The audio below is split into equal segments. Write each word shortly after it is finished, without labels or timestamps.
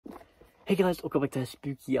Hey guys, welcome back to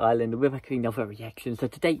Spooky Island. We're back with another reaction. So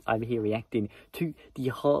today I'm here reacting to the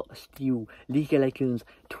Heartsteel League of Legends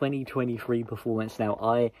 2023 performance. Now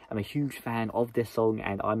I am a huge fan of this song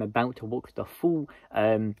and I'm about to watch the full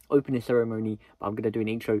opening ceremony, but I'm going to do an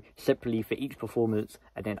intro separately for each performance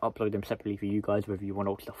and then upload them separately for you guys, whether you want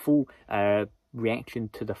to watch the full reaction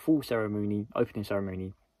to the full ceremony, opening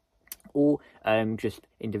ceremony, or just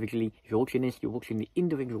individually. If you're watching this, you're watching the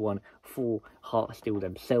individual one for Heartsteel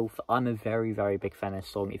themselves. I'm a very big fan of this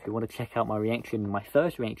song. If you want to check out my reaction, my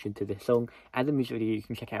first reaction to this song and the music video, you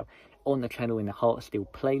can check out on the channel in the Heartsteel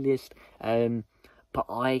playlist. But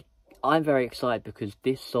I'm very excited because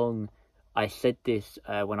this song, I said this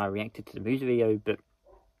when I reacted to the music video, but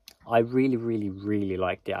I really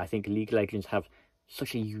liked it. I think League of Legends have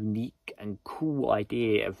such a unique and cool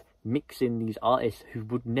idea of mixing these artists who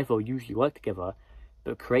would never usually work together,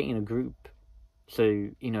 but creating a group. So,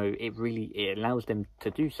 you know, it allows them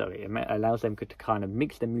to do so. It allows them to kind of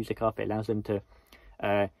mix their music up. It allows them to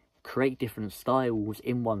create different styles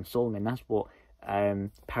in one song, and that's what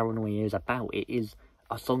Paranoia is about. It is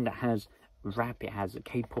a song that has rap, it has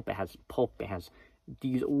K-pop, it has pop, it has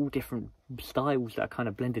these all different styles that are kind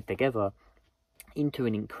of blended together into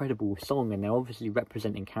an incredible song, and they're obviously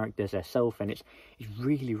representing characters themselves, and it's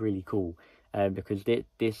really cool because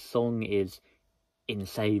this song is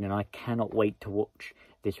insane, and I cannot wait to watch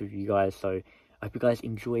this with you guys. So I hope you guys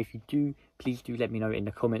enjoy. If you do, please do let me know in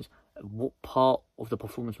the comments what part of the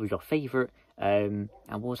performance was your favourite, and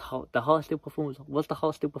was the Heartsteel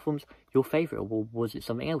performance your favourite, or was it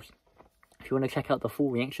something else? If you want to check out the full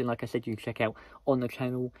reaction, like I said, you can check out on the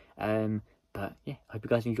channel. But yeah, I hope you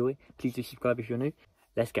guys enjoy. Please do subscribe if you're new.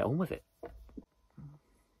 Let's get on with it.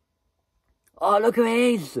 Oh, look who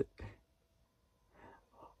it is!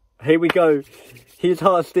 Here we go. Here's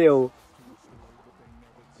Heartsteel.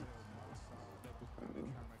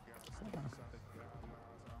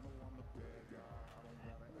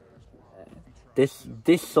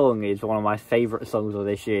 This song is one of my favourite songs of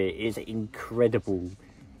this year. It's incredible.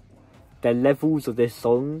 The levels of this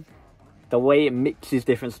song, the way it mixes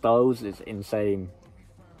different styles, is insane.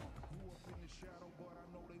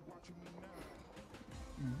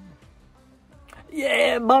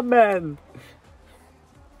 Yeah, my man!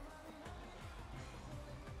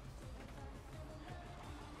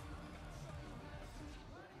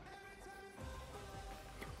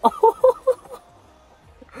 Oh,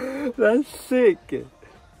 that's sick!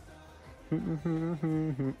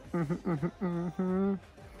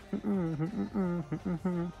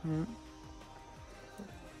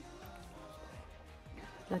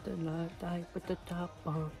 Let the light die with the top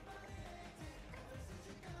on.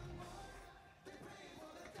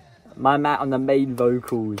 My man on the main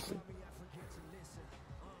vocals.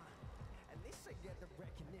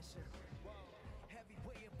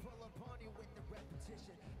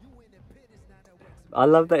 I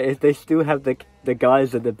love that they still have the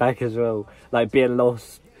guys at the back as well, like being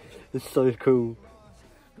lost. It's so cool.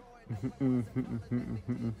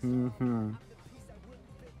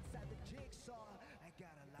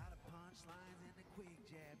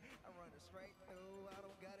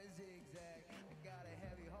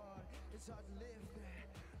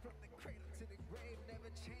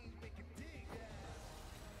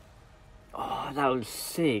 Oh, that was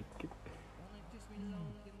sick.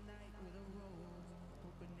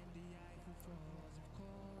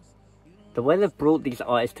 The way they've brought these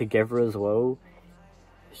artists together as well,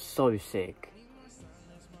 so sick.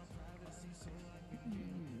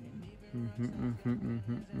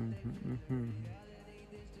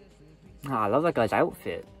 I love that guy's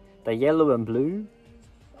outfit. The yellow and blue,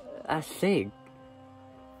 that's sick.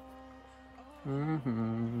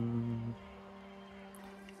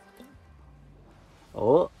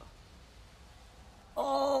 Oh.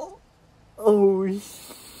 Oh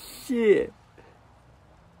shit.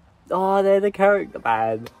 Oh, they're the character,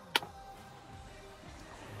 man.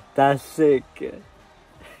 That's sick.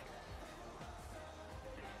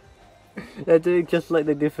 They're doing just like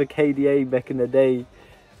they did for KDA back in the day.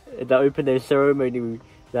 The opening ceremony.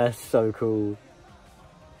 That's so cool.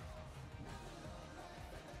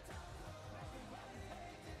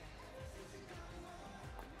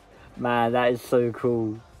 Man, that is so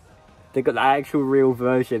cool. They've got the actual real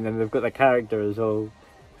version and they've got the character as well.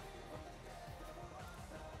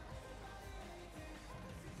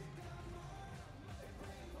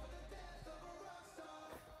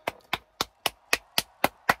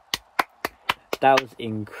 That was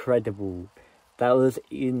incredible. That was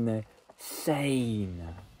insane.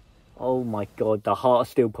 Oh my god, the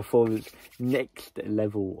Heartsteel performance, next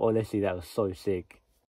level. Honestly, that was so sick.